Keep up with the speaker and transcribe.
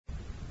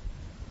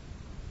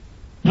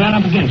ran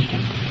up against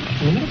him.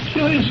 And a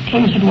curious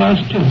case it was,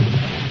 too.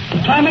 The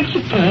climax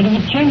occurred in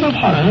the Chamber of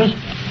Horrors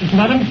with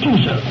Madame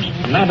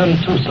Tussauds. Madame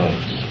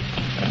Tussauds.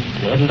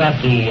 Isn't that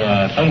the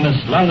famous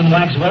London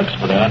Waxworks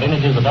where they have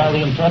images of all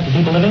the important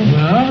people living?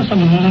 Well, some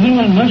of them are living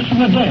and most of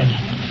them are dead.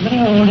 A very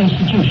old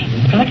institution.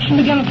 The collection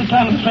began at the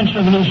time of the French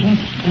Revolution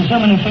when so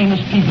many famous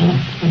people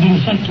were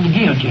being sent to the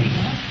guillotine.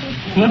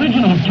 The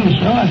original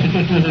Tussaud, I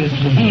forget whether it's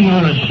a he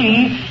or a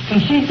she,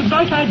 conceived the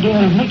bright idea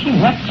of making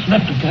wax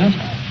replicas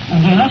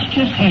of the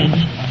illustrious heads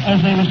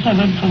as they were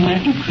severed from their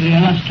equally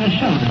illustrious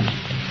shoulders.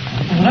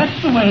 And that's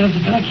the way that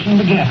the collection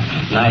began.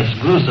 Nice,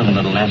 gruesome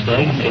little nest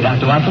egg, eh,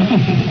 Dr. Watson?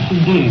 Yes,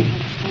 indeed.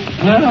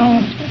 Well,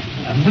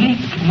 a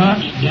bleak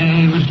March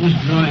day was just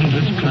drawing to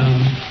its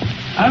close.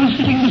 I was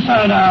sitting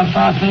beside our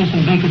fireplace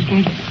in Baker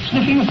Street,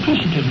 sniffing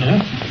appreciatively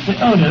the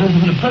odors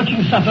of an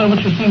approaching supper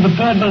which was being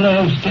prepared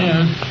below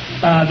stairs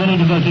by our very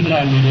devoted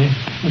landlady,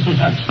 Mrs.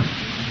 Hudson.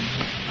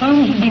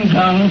 Holmes had been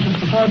gone since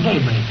before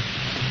daybreak.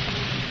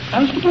 I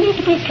was beginning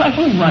to be a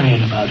trifle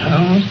worried about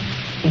Holmes.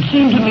 It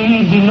seemed to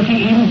me he'd been looking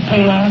even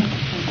paler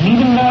and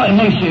even more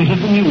emaciated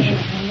than usual,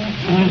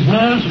 and his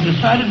nerves were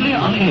decidedly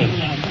on edge.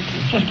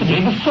 Just the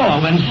day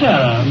before, when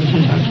Sarah,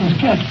 Mrs. Hudson's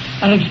cat,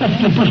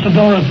 unexpectedly pushed the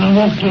door open and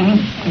walked in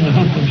the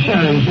hope of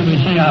showing, shall we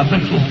say, our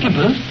breakfast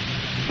skippers,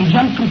 he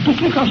jumped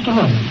completely across the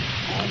room.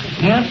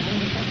 Yes,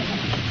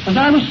 as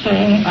I was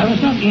saying, I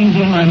was not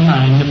easy in my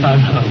mind about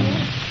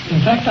Holmes.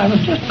 In fact, I was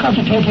just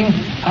cogitating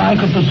how I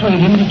could persuade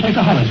him to take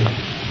a holiday.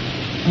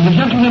 And the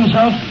gentleman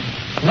himself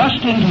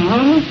rushed into the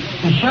room,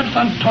 his shirt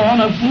front torn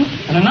open,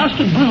 and a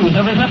nasty bruise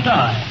over his left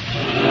eye.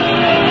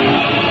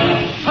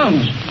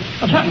 Holmes,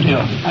 what's happened to you?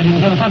 I didn't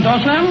hear the front door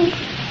slam.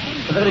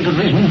 For very good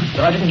reason,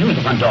 but I didn't use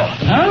the front door.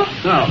 No?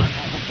 No.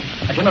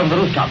 I came over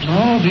the rooftop.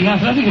 Oh, being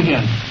athletic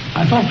again.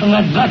 I thought from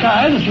that black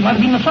eye that you might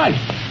have been in a fight.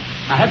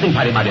 I have been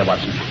fighting, my dear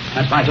Watson.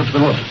 That's why I took to the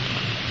roof.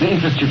 It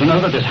interests you to know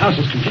that this house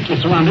is completely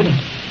surrounded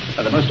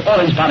by the most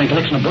awe-inspiring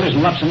collection of bullies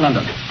and roughs in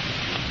London.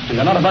 And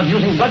they're not above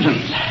using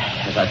bludgeons,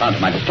 as I found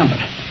to my discomfort.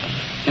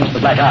 Hence the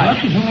black eye.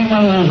 What, did you mean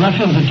one of those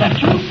ruffians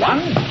attacked you?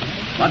 One?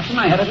 Watson,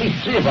 I had at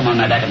least 3 of them on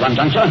my back at one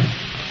juncture.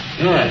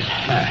 Yes.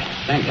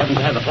 Thank heavens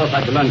I had the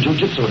foresight to learn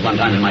jiu-jitsu at one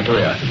time in my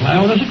career. Why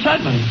all this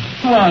excitement?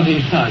 Who are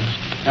these thugs?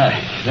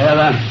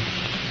 They're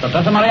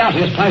Professor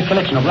Moriarty's prized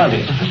collection of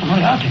rowdies. Professor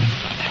Moriarty?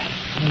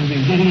 He's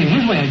been getting in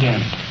his way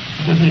again.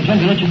 He doesn't intend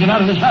to let you get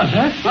out of this house,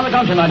 eh? On the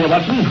contrary, my dear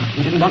Watson.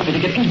 He didn't want me to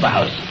get into the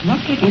house. Not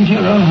get into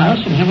your own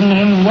house and heaven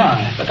knows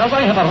why. Because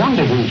I have a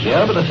rendezvous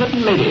here with a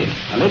certain lady.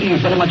 A lady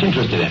he's very much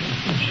interested in.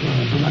 Sure,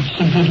 it'll be much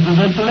simpler to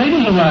prevent the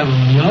lady's arrival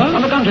than yours.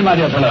 On the contrary, my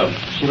dear fellow.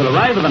 She will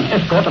arrive with an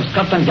escort of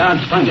Scotland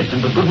Yard's finest,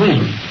 and with good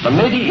reason. The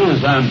lady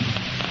is,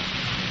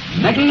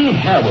 Maggie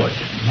Harewood.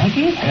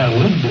 Maggie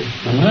Harewood?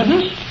 The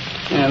murderess?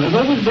 Yeah, there's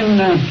always been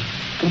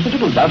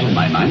considerable doubt in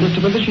my mind as to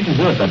whether she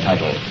deserves that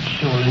title.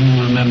 Surely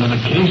you remember the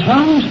case,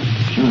 Holmes?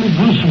 Truly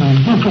gruesome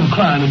and brutal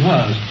crime it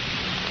was.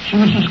 She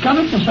was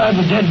discovered beside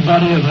the dead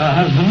body of her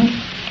husband.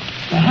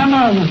 The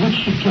hammer with which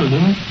she killed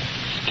him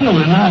still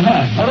in her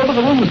hand. Moreover,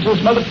 the room was still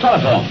smelled of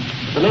chloroform.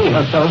 The lady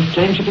herself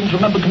claimed she didn't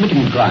remember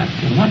committing the crime.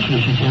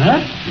 Naturally, she said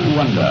that. No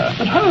wonder.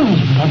 But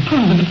Holmes had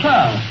proved the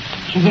betrayal.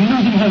 She'd been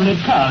losing heavily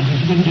at cards and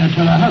she didn't dare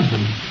tell her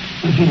husband.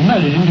 But she'd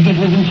murdered him to get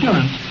his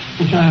insurance,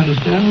 which I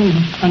understand was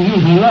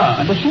unusually large.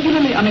 And a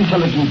singularly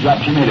unintelligent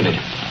job she made of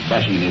it.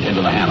 Bashing in his head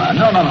with a hammer.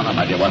 No,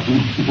 my dear Watson.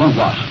 It won't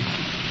wash.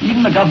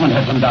 Even the government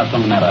has some doubts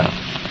on the matter.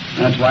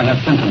 That's why her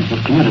sentence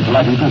was commuted to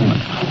life imprisonment.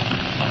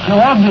 How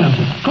obvious.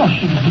 Of course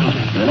she was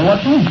guilty. Really,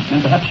 Watson? Then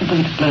perhaps you could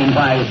explain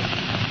why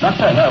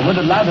Dr. Harewood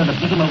allowed her to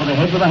beat him over the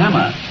head with a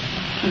hammer.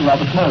 She's a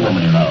rather small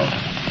woman, you know.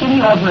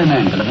 Any ordinary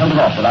man could have held it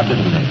off without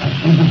difficulty.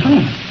 He's the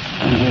truth.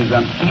 And his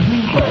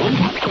evening clothes,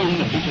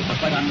 the features are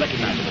quite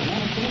unrecognizable.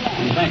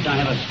 In fact, I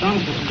have a strong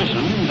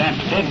suspicion that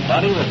dead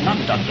body was not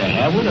Dr.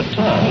 Harewood at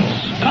all.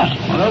 Scott.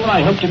 Moreover,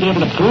 I hope to be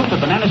able to prove that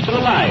the man is still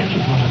alive.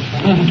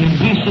 Perfectly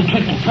beastly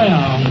trick to play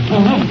on the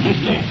poor woman.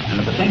 Beastly, and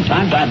at the same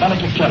time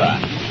diabolically clever.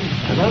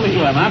 There's all the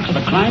earmarks of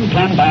a crime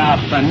planned by our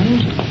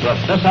friend,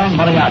 Professor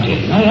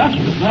Moriarty.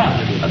 Moriarty? Why?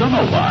 I don't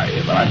know why,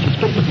 but I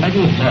suspect that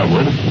Maggie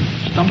Harewood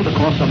stumbled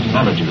across some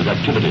knowledge of his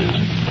activities.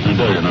 And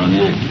there, you know, in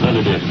the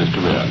early days of his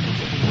career.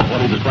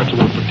 While he was quite so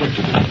well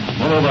protected.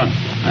 Moreover,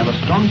 I have a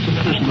strong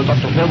suspicion that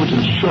Dr. Harewood's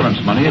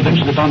insurance money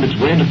eventually found its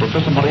way into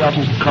Professor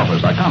Moriarty's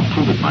coffers. I can't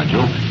prove it, mind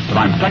you,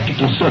 but I'm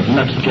practically certain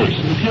that's the case.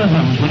 Here,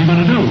 Holmes, what are you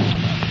going to do?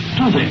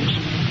 2 things.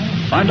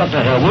 Find Dr.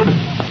 Harewood,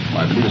 who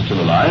I believe is still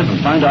alive, and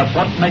find out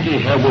what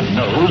Maggie Harewood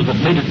knows that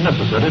made it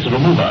necessary to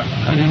remove her.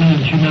 How do you know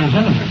that she knows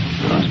anything?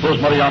 You don't suppose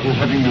Moriarty is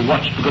having me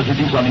watched because he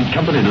thinks I need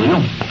company, do you?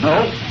 No,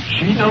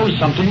 she knows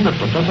something that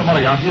Professor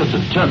Moriarty is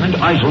determined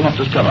I shall not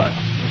discover.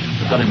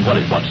 You've got him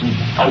worried, Watson.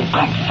 Oh,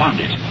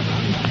 confound it.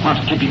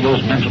 What's keeping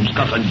those men from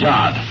Scotland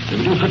Yard? They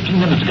were due 15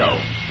 minutes ago.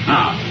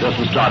 Now, just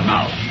we start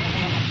now.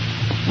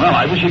 Well,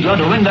 I wish he'd learn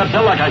to ring that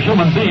bell like a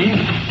human being.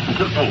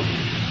 Mr.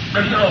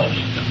 Holmes.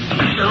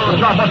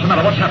 What's the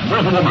matter? What's happened?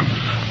 Where's the woman?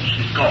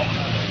 She's gone.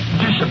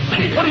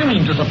 Disappeared? What do you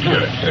mean,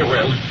 disappeared?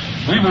 Well,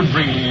 we were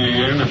bringing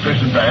her in a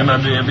prison van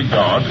under every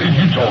guard, as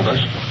you told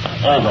us.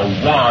 All the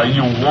why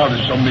you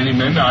wanted so many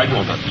men, I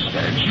don't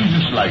understand. She's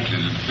a slight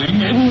little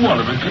thing. Any one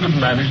of us could have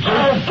managed it.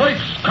 Oh, great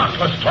Scott,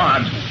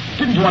 Lestrade.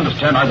 Didn't you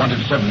understand I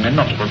wanted 7 men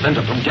not to prevent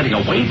her from getting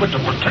away, but to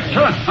protect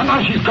her? And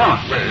now she's gone.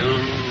 Well,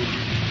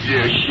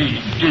 yes, she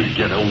did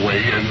get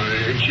away, and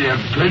she had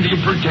plenty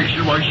of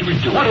protection while she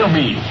was doing it. What do you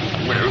mean?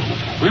 Well,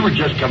 we were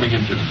just coming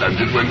into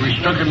London when we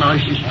struck an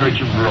icy stretch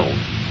of road.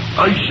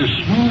 Ice as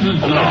smooth as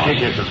glass.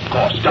 Yes, of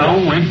course.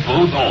 Down went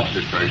both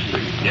horses first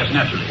thing. Yes,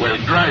 naturally. Well,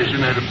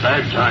 Dryson had a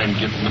bad time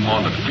getting them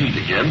on their feet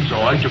again, so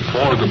I took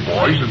 4 of the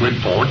boys and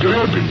went forward to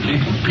help him,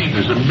 leaving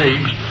Peters and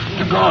Mapes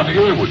to guard the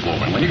Airwood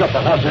woman. When you got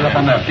the horses up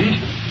on their feet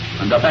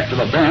and got back to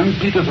the van,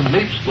 Peters and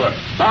Mapes were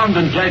bound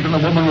and gagged and the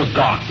woman was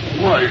gone.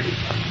 Why,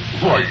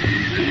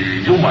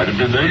 you might have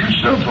been there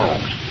yourself,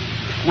 Holmes.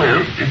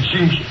 Well, it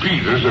seems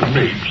Peters and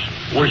Mapes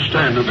were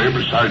standing there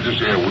beside this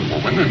Airwood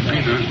woman, and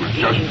Peters was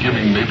just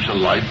giving Mapes a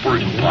light for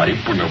his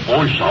pipe when a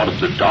voice out of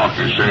the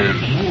darkness says,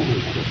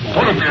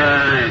 "Put up your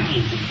hands,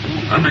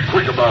 and be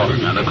quick about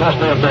it." And of course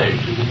they obeyed.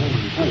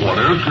 What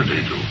else could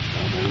they do?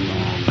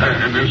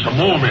 And then some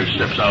more men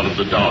steps out of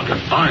the dark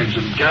and finds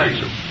and gags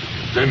him.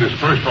 Then this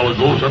first fellow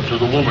goes up to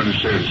the woman and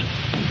says,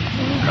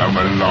 "Come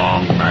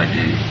along,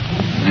 Maggie.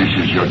 This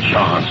is your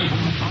chance."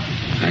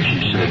 And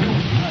she said,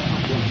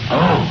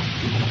 "Oh,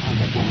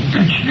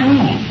 it's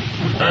you.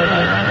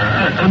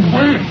 And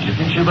when?" Do you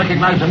think she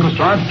recognized him,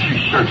 Lestrade? She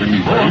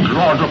certainly Oh, will.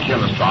 Lord, look here,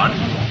 Lestrade.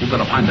 You've got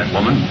to find that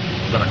woman.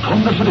 You've got to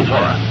comb the city for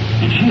her.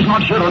 If she's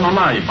not here and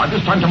alive by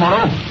this time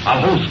tomorrow,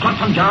 I'll hold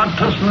Scotland Yard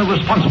personally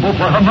responsible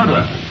for her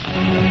murder.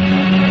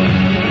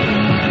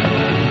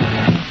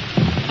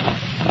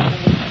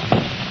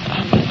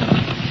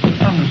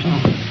 Anderson,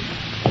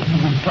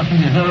 you've been plucking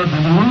your hair out of the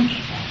roots.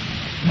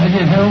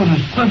 Maggie Howard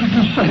is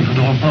perfectly safe in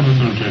all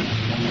probability.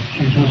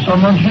 She's with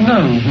someone she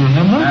knows, you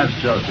remember? That's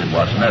just it,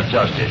 Watson. That's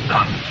just it.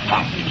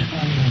 Confound it.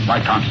 Why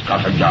can't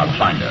Scotland Yard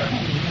find her?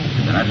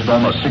 We've been at it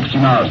almost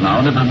 16 hours now,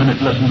 and every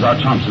minute lessens our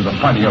chances of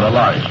finding her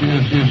alive.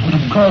 Yes, but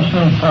of course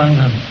they'll find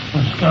her.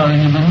 They're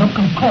scouring every nook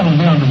and corner of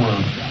the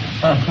underworld.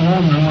 After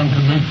all, no one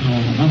can make the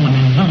woman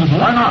invisible.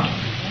 Why not?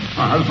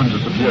 Her husband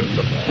disappeared in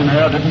the thin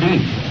air, didn't he?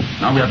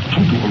 Now we have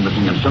 2 people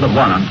missing instead of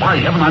 1, and by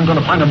heaven, I'm going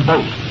to find them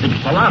both. It's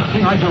the last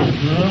thing I do.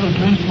 Well, at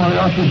least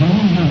Moriarty's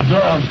moved his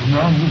guard from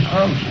around this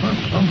house.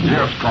 That's something.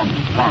 Yes,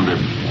 confound him.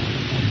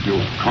 He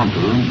feels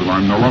confident that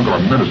I'm no longer a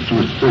menace to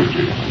his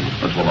safety.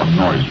 That's what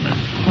annoys me.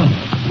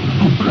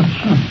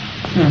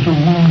 It's a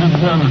wounded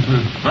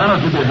vanity.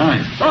 Vanity be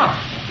hanged. Ah!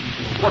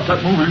 What's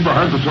that moving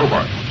behind the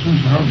sofa?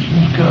 Since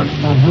Hudson's cat,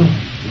 Mother.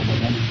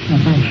 She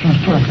thinks she's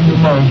talking to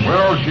Mouse.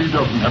 Well, she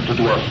doesn't have to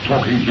do us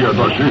talking here,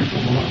 does she?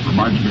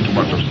 Reminds me too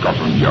much of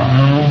Scotland Yard.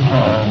 No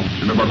how.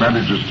 She never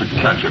manages to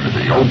catch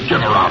anything. Oh,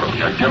 get her out of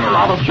here. Get her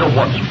out of here,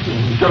 Watson.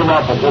 Get her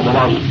out before the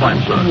last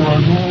finds her. I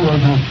do.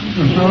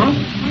 Yes, sir?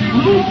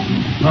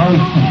 Now,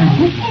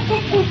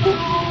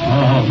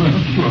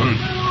 that's right.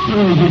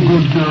 There's a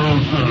good girl,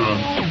 Sarah.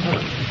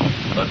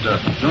 But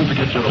don't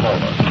forget your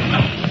revolver.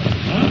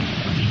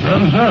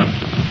 Where is that?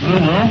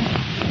 Very well.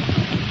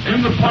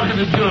 In the pocket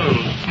it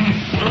goes.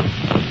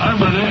 I'm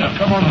ready.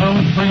 Come on,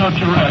 Holmes. Bring out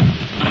your rag.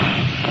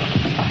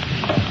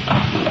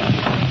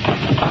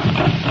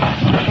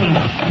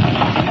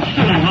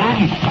 Steady,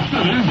 Holmes.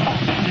 Steady.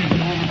 Need to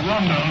move it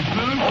run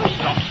downstairs. Oh,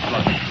 stop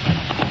spluttering.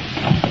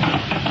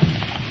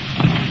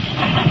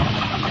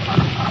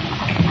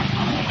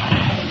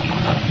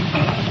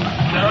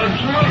 Carriage,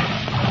 sir?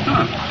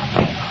 Huh.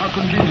 How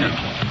convenient.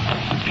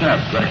 Cab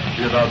back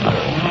here out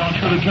there. Well,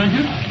 should I take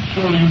it?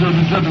 Surely you don't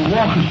intend to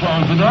walk as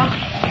far as the docks?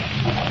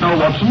 No,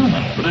 Watson,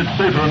 but it's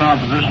safer in our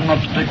position not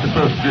to take the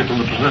first vehicle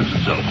that presents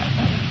itself.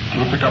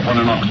 We'll pick up one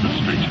in Oxford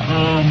Street.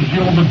 Holmes,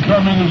 you're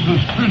becoming as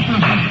suspicious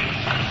as...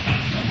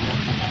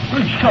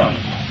 Great Scott!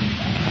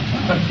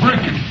 That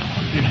brick,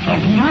 it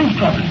fell from the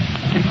rooftop.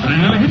 It pretty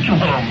nearly hit you,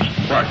 Holmes.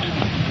 Right.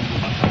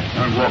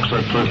 And walk so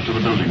close to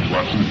the buildings,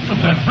 Watson.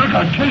 But that brick,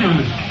 I tell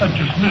you, that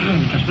just missed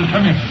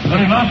having a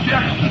very nasty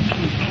accident.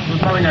 There's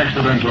nothing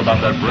accidental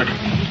about that brick.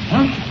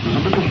 Huh?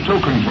 There's a little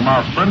token from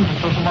our friend,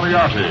 Professor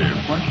Moriarty.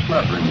 Quite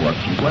flattering,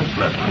 Watson, quite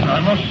flattering.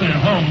 I must say,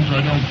 Holmes, I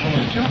don't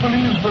follow. Still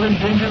believes we're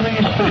endangering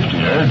his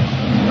safety, eh?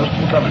 Just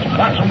encouraging.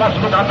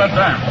 Watson, look out that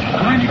van.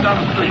 Careening down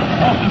the street.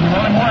 Horses are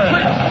running wild.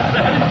 Quick!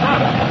 They're heading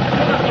front.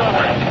 This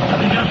doorway.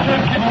 He just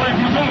said keep away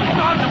from the building.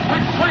 Start them,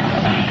 quick!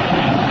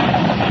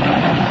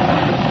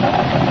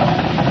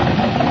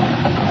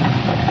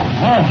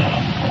 Oh,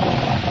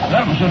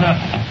 that was in a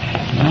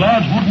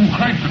large wooden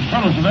crate that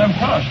fell as the van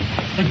passed.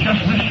 It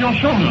just missed your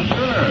shoulders.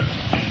 Yes.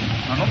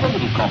 Another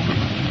little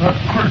compliment. That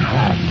crate,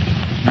 Holmes.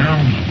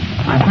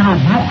 Look,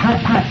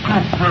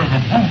 there, the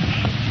boots.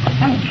 The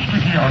boots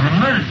sticking out, and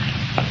legs.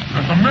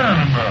 There's a man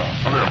in there.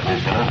 Hurry up,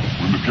 old fellow.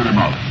 We must get him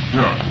out.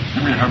 Here,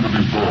 give me a hand with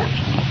these boards.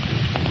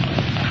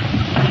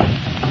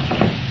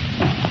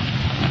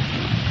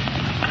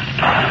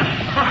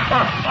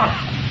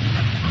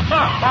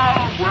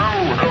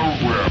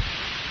 Well.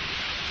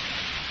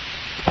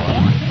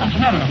 What's the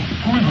matter?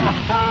 Who is it?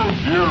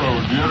 Oh,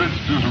 dear, it's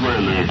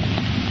Disraeli.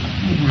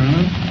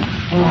 Really?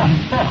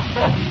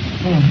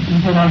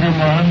 Then I'll get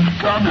mine.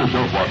 Calm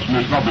yourself, Watson.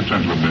 It's not the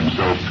gentleman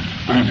himself,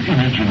 but his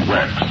image in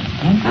wax.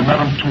 For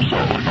Madame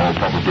Tussaud, in all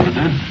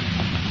probability.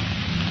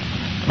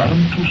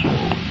 Madame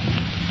Tussaud.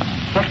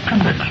 What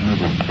connection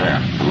has a van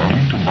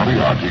belonging to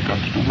Moriarty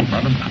got to do with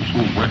Madame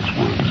Tussaud's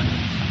waxworks?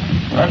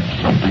 That's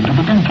something to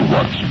look into,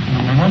 Watson.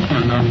 We're not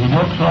going to the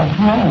works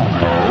after all.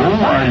 No,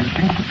 I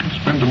think we can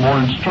spend a more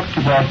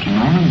instructive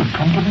afternoon in the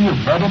company of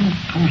Madame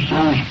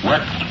Tussaud's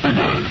wax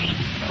figures.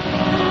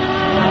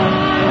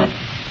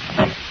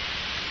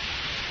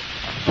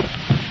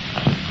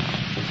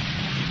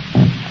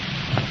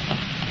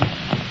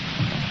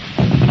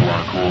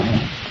 Sherlock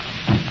Holmes.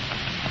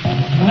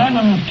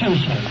 Madame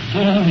Tussaud,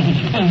 tell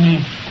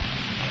me,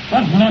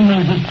 what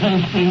memories this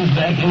place brings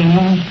back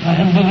anymore? I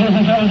haven't been here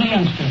since I was a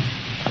youngster.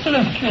 Still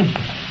a kid.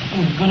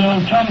 Good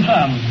old Tom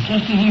Thumb,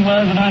 just as he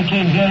was when I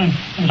came here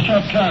in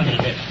short trousers.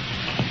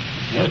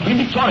 Here's Queen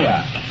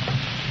Victoria.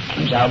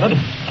 Prince Albert,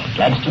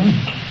 Gladstone,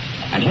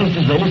 and here's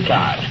Disraeli's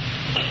card.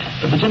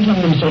 But the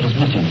gentleman himself is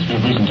missing, as we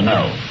have reason to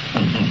know.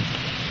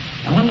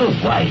 I wonder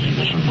why he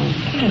was removed.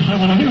 Yes, I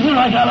wonder. You feel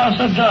like I lost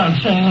that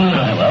guard saying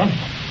Very well.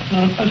 I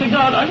say,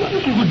 guard, I wonder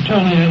if you could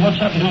tell me what's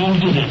happened to old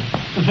Dizzy,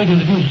 the figure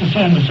that used to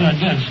stand beside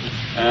Gladstone.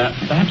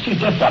 Perhaps he's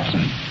deaf,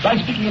 Watson. Try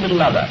speaking a little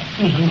louder.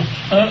 Yes,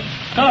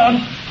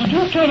 guard, could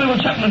you tell me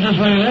what's happened to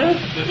Disraeli?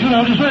 You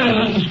know,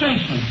 Disraeli, the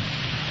statesman.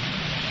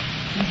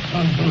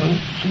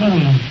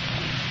 Civilian.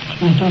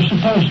 He's so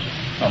supposed to.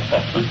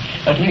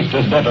 At least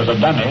as deaf as a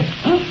dummy.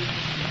 Huh?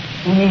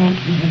 You mean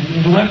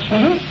the wax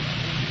figure?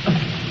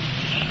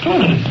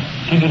 Truly,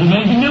 figure's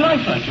amazingly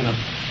lifelike, you know.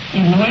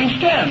 Even the way he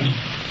stands.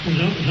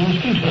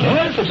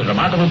 Yes, it's a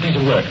remarkable piece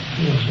of work.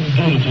 Yes,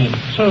 indeed.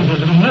 So the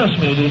little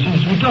nursemaid he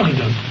seems to be talking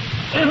to.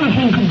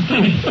 Everything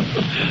complete.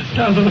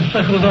 Down to the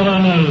freckles on our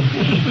nose.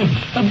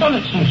 Her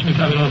bonnet seems to be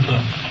coming off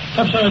her.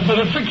 Perhaps I'd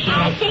better fix it.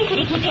 I think that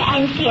écoutez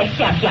ainsi, yes,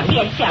 Della.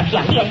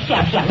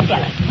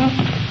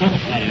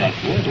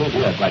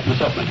 You are quite Miss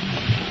Offman.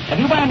 Have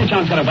you by any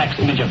chance got a wax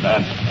image of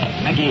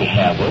Maggie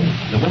Harewood,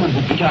 the woman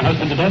who beat her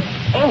husband to death?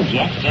 Oh,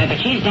 yes, sir, but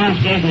she's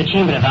downstairs in the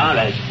Chamber of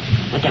Horrors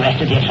with the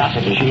rest of the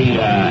atrocities. She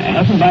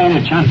hasn't by any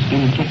chance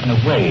been taken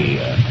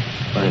away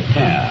for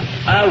repair.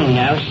 Oh,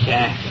 no,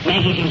 sir.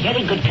 Maggie's in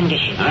very good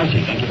condition. I see,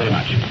 thank you very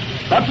much.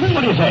 Watson,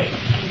 what do you say?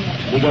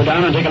 We go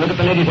down and take a look at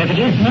the lady's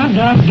effigy? Not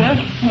doubt that.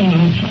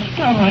 She's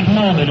downright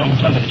morbid. Don't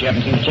tell me that you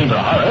haven't seen the Chamber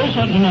of Horrors.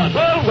 Certainly not.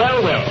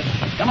 Well.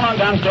 Come along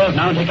downstairs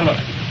now and take a look.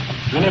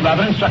 Really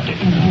rather instructive.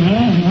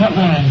 What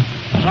way?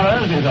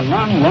 Horrors is a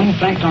long,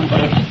 one-flanked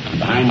complex.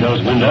 Behind those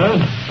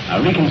windows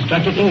are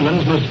reconstructed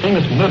England's most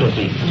famous murder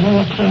scenes. Well,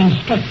 what's so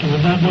instructive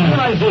about The that?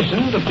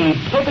 realization that the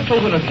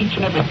perpetrator of each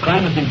and every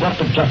crime has been brought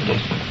to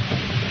justice.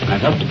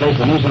 I've helped to place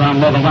the noose around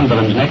more than one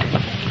villain's neck.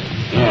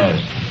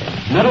 Yes.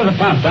 Murder is a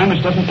pastime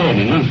which doesn't pay in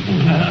England.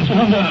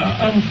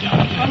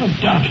 I'm a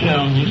dark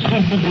down. You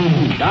seem to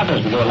be... Dark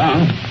as we go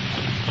along.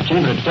 The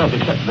chamber itself,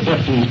 except for the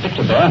death scenes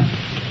pictured there,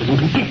 is in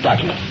complete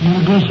darkness.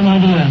 You've a gruesome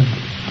idea.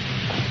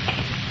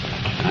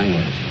 Ah,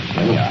 yes.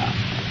 Here we are.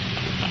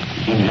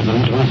 We seem to have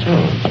room to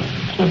ourselves.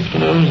 Except for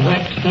those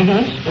wax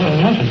figures.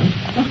 What is it?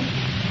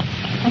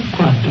 Not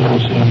quite the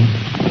old scene.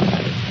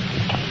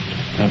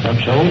 They're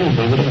portrayed as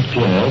they would have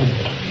appeared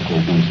if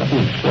there had been sudden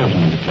explosion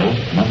in the place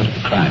at the moment of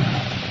the crime.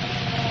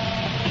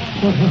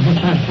 What's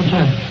that?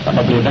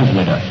 Probably a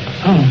ventilator.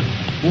 Oh.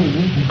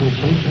 Good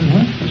safe,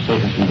 The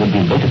safest thing would be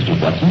in Baker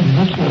Street, Watson.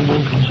 That's very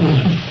good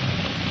consolation.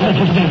 There it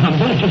is again, Hum.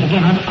 There it is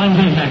again. I'm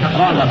going back. Come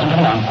on, Watson,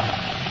 come along.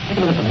 Take a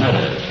look at the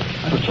murders.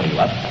 That'll cheer you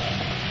up.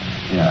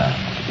 Yeah.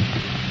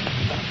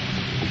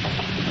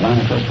 One in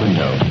the first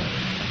window.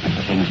 That's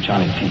the famous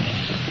Charlie Peace,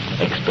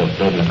 expert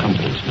burglar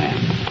confidence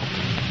man.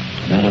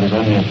 Murder was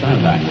only a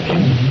sideline with him.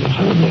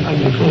 Horribly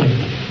ugly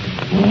face.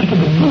 Like a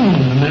baboon,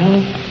 the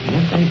man.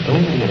 Yes, they say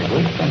that he had a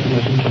great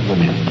fascination for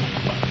women.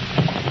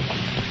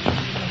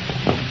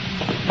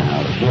 Now,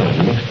 here in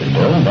the next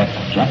window, that's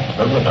Jack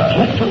the Ripper.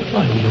 Jack the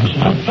Ripper, he looks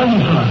like a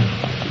vampire.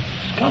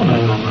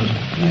 Skull-man almost.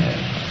 Yes.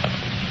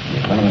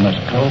 He's one of the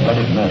most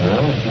cold-blooded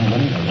murderers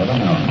England has ever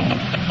known.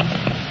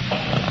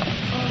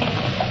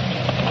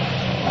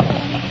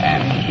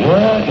 And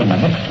here in the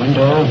next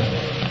window,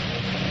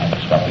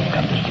 that's what we've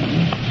come to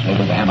see. It's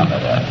labeled the hammer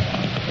murder.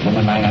 The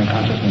woman lying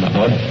unconscious in the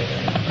bed,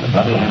 the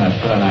bloody hammer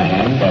still in her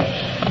hand, that's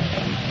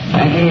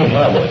Maggie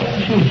Harewood.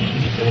 She's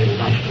very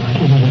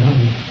lifelike, isn't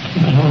it? You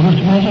can almost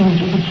imagine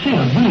you could see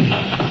her breathe.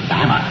 The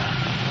hammer.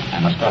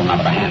 Hammer's fallen out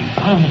of her hand.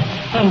 Holmes,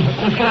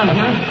 let's get out of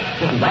here.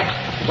 It isn't wax.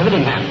 It's a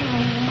living hand.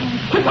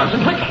 Quick,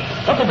 Watson, quick!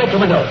 Up the Baker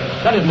window.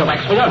 That isn't a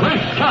wax figure. Quick,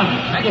 come.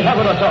 Maggie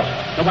Harewood herself.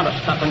 No wonder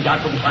Scotland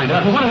Yard couldn't find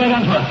her. Well, what have they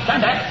done to her? Stand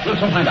back. We'll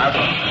soon find out.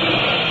 What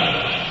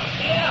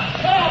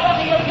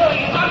are you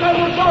doing? What are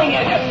you doing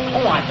here?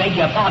 Oh, I beg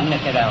your pardon,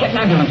 Mr. Bell. Get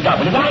an ambulance, Doc,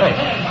 will you? That way.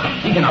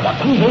 Easy now,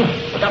 Watson.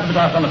 Look out for the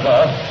glass on the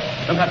floor.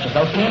 Don't touch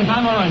yourself. Yes,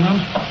 I'm all right,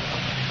 Holmes.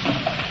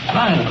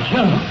 Fine,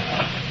 sure.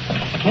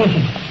 Casey,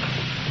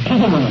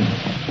 she's a woman.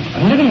 A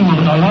living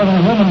woman, or rather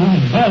a woman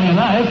who's barely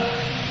alive.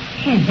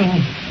 She's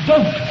been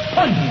doped,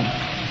 poisoned.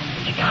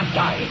 She can't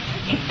die.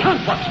 She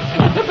can't, Watson.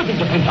 Everything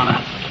depends on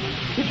her.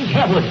 Mrs.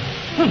 Harewood,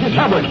 Who's this,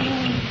 Albert?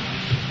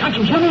 Can't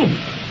you hear me?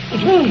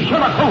 It's me,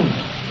 Sherlock Holmes.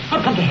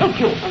 I've come to help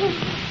you.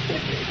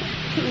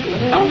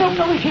 No,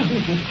 it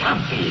isn't. It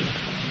can't be.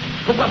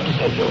 But what to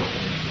save you?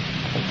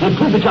 You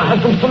prove that your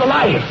husband's still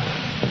alive.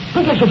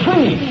 Who gets you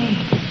free?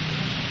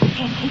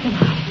 Yes, he's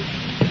alive.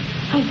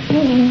 I've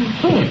seen him.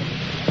 Seen him?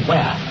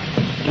 Where?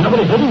 You know what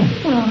he's hidden?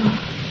 No.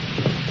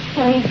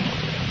 No,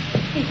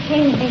 he's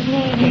changed his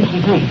name. Changed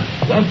his name?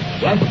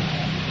 Yes.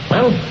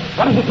 Well,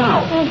 what is it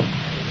now?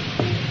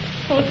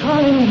 They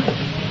call him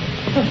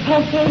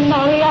Professor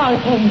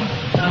Moriarty.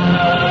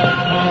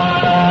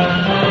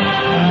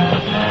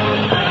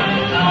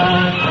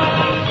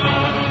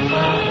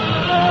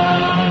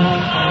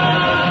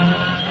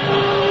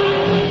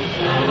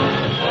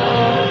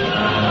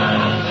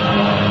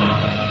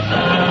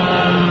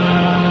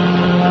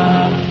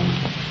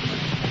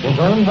 You're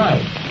going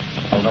right.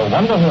 Oh, no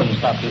wonder Holmes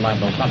thought he might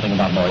know something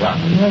about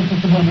Moriarty. Yes,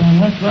 Mr. Benjamin,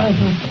 that's right.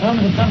 He's all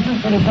the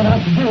substance that he set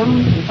out to do.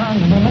 He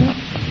found the woman.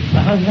 The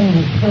husband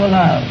is still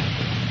alive.